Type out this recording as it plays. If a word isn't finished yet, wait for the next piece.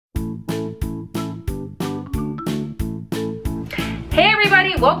Hey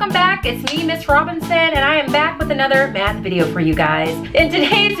everybody, welcome back. It's me, Miss Robinson, and I am back with another math video for you guys. In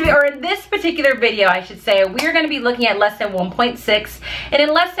this particular video, I should say, we are going to be looking at lesson 1.6, and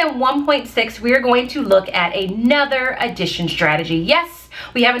in lesson 1.6, we are going to look at another addition strategy. Yes,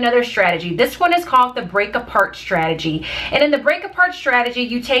 we have another strategy. This one is called the break apart strategy. And in the break apart strategy,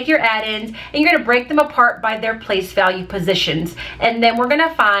 you take your addends and you're going to break them apart by their place value positions. And then we're going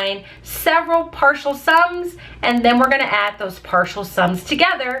to find several partial sums, and then we're going to add those partial sums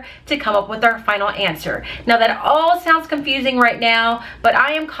together to come up with our final answer. Now that all sounds confusing right now, but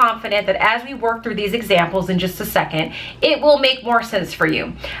I am confident that as we work through these examples in just a second, it will make more sense for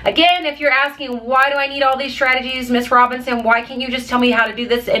you. Again, if you're asking, why do I need all these strategies, Miss Robinson? Why can't you just tell me how to do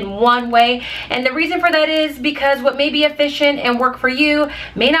this in one way? And the reason for that is because what may be efficient and work for you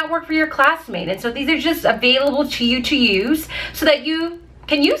may not work for your classmate. And so these are just available to you to use so that you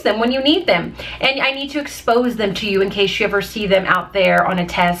can use them when you need them. And I need to expose them to you in case you ever see them out there on a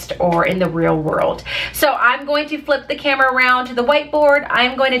test or in the real world. So I'm going to flip the camera around to the whiteboard.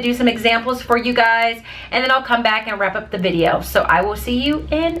 I'm going to do some examples for you guys, and then I'll come back and wrap up the video. So I will see you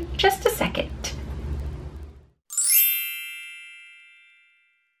in just a second.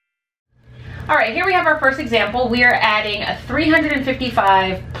 All right, here we have our first example. We are adding a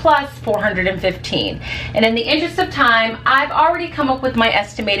 355 plus 415. And in the interest of time, I've already come up with my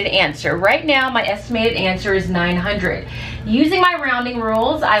estimated answer. Right now, my estimated answer is 900. Using my rounding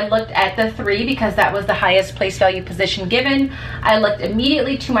rules, I looked at the 3 because that was the highest place value position given. I looked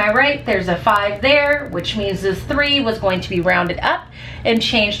immediately to my right. There's a 5 there, which means this 3 was going to be rounded up and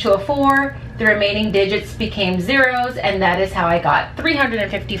changed to a 4. The remaining digits became zeros, and that is how I got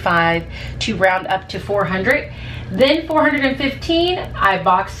 355 to round up to 400. Then 415, I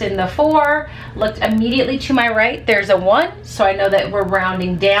boxed in the 4, looked immediately to my right, there's a 1, so I know that we're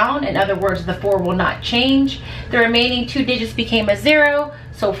rounding down. In other words, the 4 will not change. The remaining 2 digits became a 0,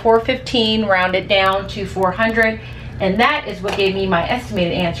 so 415 rounded down to 400, and that is what gave me my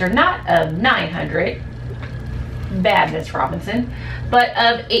estimated answer, not of 900, bad Miss Robinson, but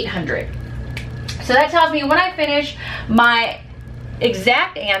of 800. So that tells me when I finish, my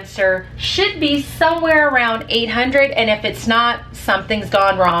exact answer should be somewhere around 800, and if it's not, something's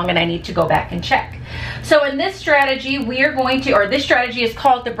gone wrong and I need to go back and check. So in this strategy, we are going to, or this strategy is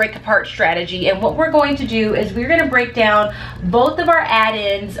called the break apart strategy, and what we're going to do is we're going to break down both of our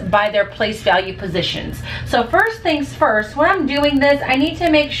addends by their place value positions. So first things first, when I'm doing this, I need to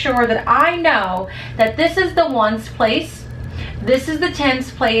make sure that I know that this is the ones place, this is the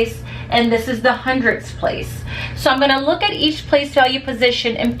tens place, and this is the hundredths place. So I'm going to look at each place value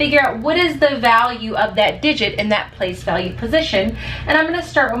position and figure out what is the value of that digit in that place value position. And I'm going to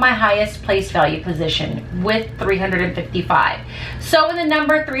start with my highest place value position with 355. So in the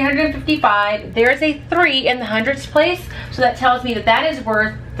number 355, there's a 3 in the hundredths place. So that tells me that that is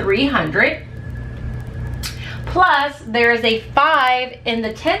worth 300. Plus, there is a 5 in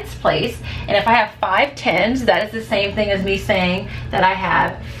the tens place, and if I have 5 tens, that is the same thing as me saying that I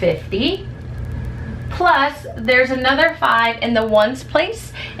have 50. Plus, there's another 5 in the ones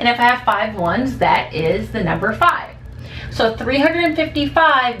place, and if I have 5 ones, that is the number 5. So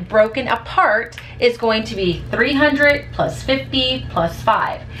 355 broken apart is going to be 300 plus 50 plus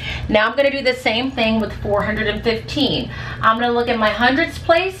 5. Now I'm going to do the same thing with 415. I'm going to look at my hundredths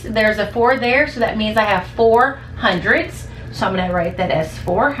place. There's a 4 there, so that means I have 4 hundredths. So I'm going to write that as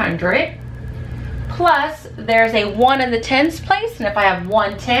 400. Plus, there's a 1 in the tens place, and if I have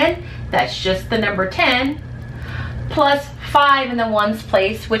 110, that's just the number 10. Plus 5 in the ones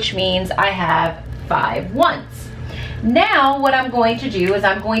place, which means I have 5 ones. Now what I'm going to do is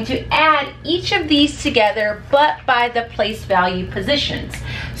I'm going to add each of these together, but by the place value positions.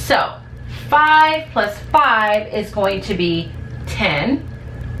 So 5 plus 5 is going to be 10.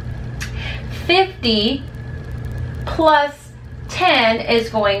 50 plus 10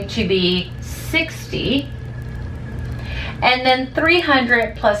 is going to be 60. And then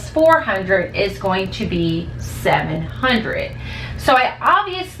 300 plus 400 is going to be 700. So I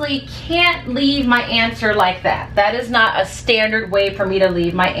obviously can't leave my answer like that. That is not a standard way for me to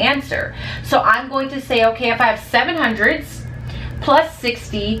leave my answer. So I'm going to say, okay, if I have 700s plus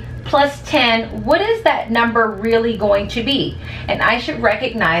 60 plus 10, what is that number really going to be? And I should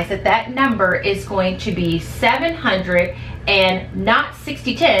recognize that that number is going to be 700 and not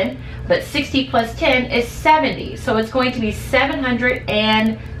 6010, but 60 plus 10 is 70. So it's going to be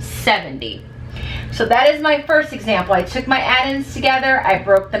 770. So that is my first example. I took my addends together, I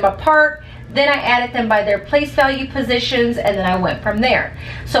broke them apart, then I added them by their place value positions, and then I went from there.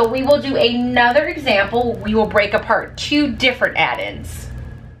 So we will do another example. We will break apart 2 different addends.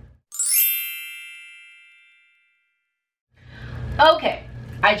 Okay,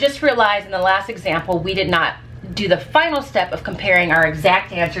 I just realized in the last example we did not do the final step of comparing our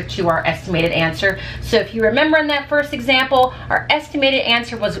exact answer to our estimated answer. So if you remember in that first example, our estimated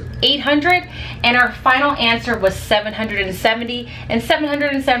answer was 800 and our final answer was 770, and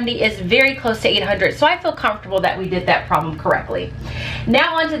 770 is very close to 800, so I feel comfortable that we did that problem correctly.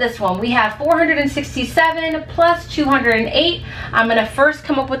 Now onto this one. We have 467 plus 208. I'm going to first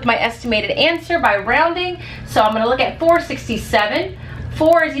come up with my estimated answer by rounding. So I'm going to look at 467.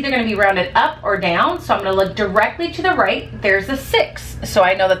 4 is either going to be rounded up or down, so I'm going to look directly to the right. There's a 6, so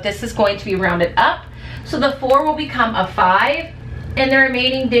I know that this is going to be rounded up. So the 4 will become a 5, and the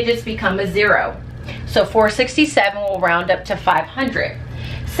remaining digits become a 0. So 467 will round up to 500.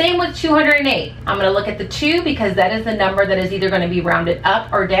 Same with 208. I'm going to look at the 2 because that is the number that is either going to be rounded up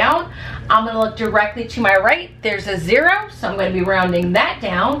or down. I'm going to look directly to my right. There's a 0, so I'm going to be rounding that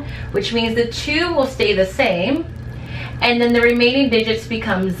down, which means the 2 will stay the same. And then the remaining digits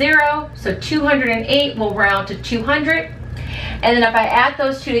become 0, so 208 will round to 200. And then if I add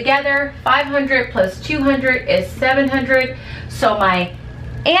those two together, 500 plus 200 is 700. So my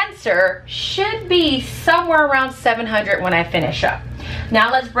answer should be somewhere around 700 when I finish up.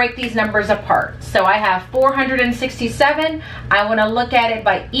 Now let's break these numbers apart. So I have 467. I want to look at it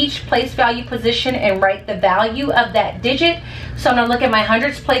by each place value position and write the value of that digit. So I'm going to look at my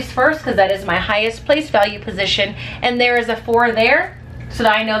hundreds place first because that is my highest place value position. And there is a 4 there. So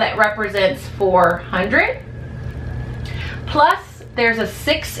that I know that represents 400. Plus there's a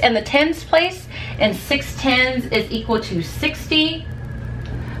 6 in the tens place, and 6 tens is equal to 60.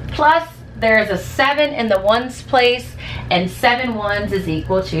 Plus there's a 7 in the ones place, and 7 ones is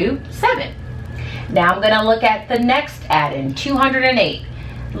equal to 7. Now I'm going to look at the next addend, 208.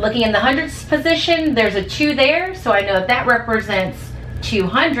 Looking in the hundreds position, there's a 2 there, so I know that that represents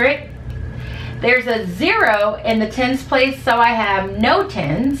 200. There's a 0 in the tens place, so I have no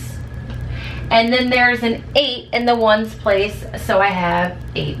tens. And then there's an 8 in the ones place, so I have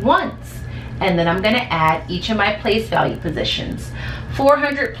 8 ones. And then I'm going to add each of my place value positions.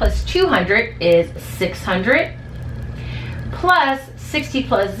 400 plus 200 is 600. Plus 60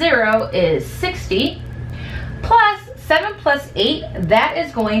 plus 0 is 60. Plus 7 plus 8, that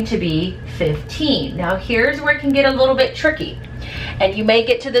is going to be 15. Now here's where it can get a little bit tricky. And you may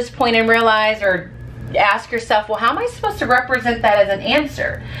get to this point and realize or ask yourself, well, how am I supposed to represent that as an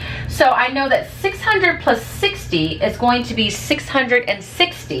answer? So I know that 600 plus 60 is going to be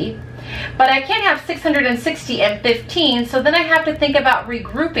 660. But I can't have 660 and 15, so then I have to think about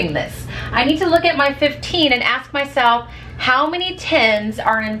regrouping this. I need to look at my 15 and ask myself, how many tens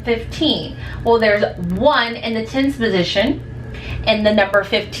are in 15? Well, there's 1 in the tens position in the number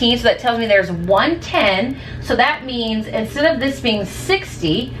 15, so that tells me there's 1 10. So that means instead of this being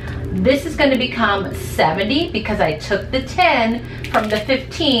 60, this is going to become 70 because I took the 10 from the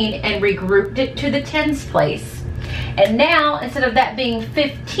 15 and regrouped it to the tens place. And now, instead of that being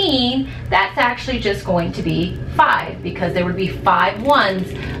 15, that's actually just going to be 5 because there would be 5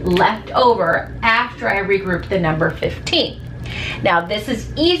 ones left over after I regrouped the number 15. Now, this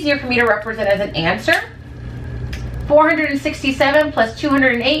is easier for me to represent as an answer. 467 plus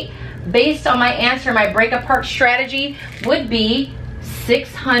 208, based on my answer, my break apart strategy would be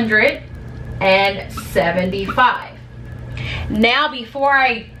 675. Now, before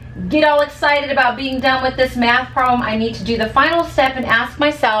I get all excited about being done with this math problem, I need to do the final step and ask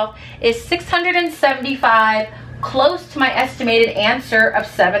myself, is 675 close to my estimated answer of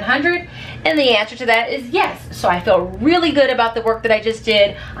 700? And the answer to that is yes. So I feel really good about the work that I just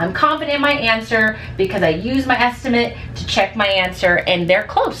did. I'm confident in my answer because I used my estimate to check my answer, and they're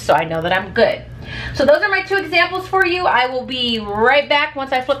close, so I know that I'm good. So those are my 2 examples for you. I will be right back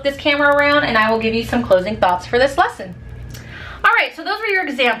once I flip this camera around, and I will give you some closing thoughts for this lesson. Alright, so those were your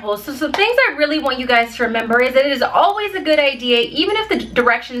examples. So some things I really want you guys to remember is that it is always a good idea, even if the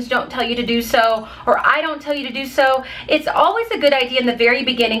directions don't tell you to do so, or I don't tell you to do so, it's always a good idea in the very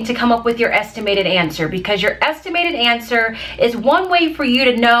beginning to come up with your estimated answer, because your estimated answer is one way for you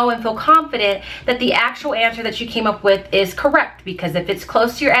to know and feel confident that the actual answer that you came up with is correct, because if it's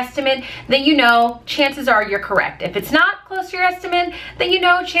close to your estimate, then you know chances are you're correct. If it's not close to your estimate, then you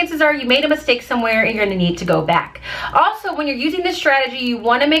know chances are you made a mistake somewhere and you're going to need to go back. Also, when you're using this strategy, you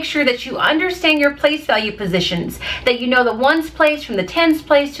want to make sure that you understand your place value positions, that you know the ones place from the tens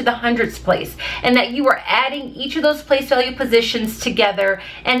place to the hundreds place, and that you are adding each of those place value positions together,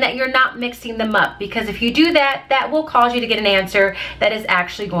 and that you're not mixing them up, because if you do that, that will cause you to get an answer that is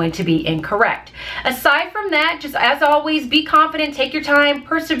actually going to be incorrect. Aside from that, just as always, be confident, take your time,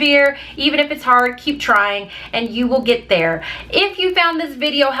 persevere, even if it's hard, keep trying, and you will get there. If you found this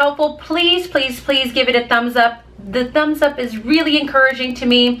video helpful, please, please, please give it a thumbs up. the thumbs up is really encouraging to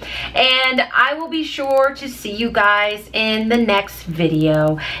me, and I will be sure to see you guys in the next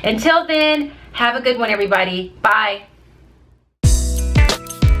video. Until then, have a good one, everybody. Bye.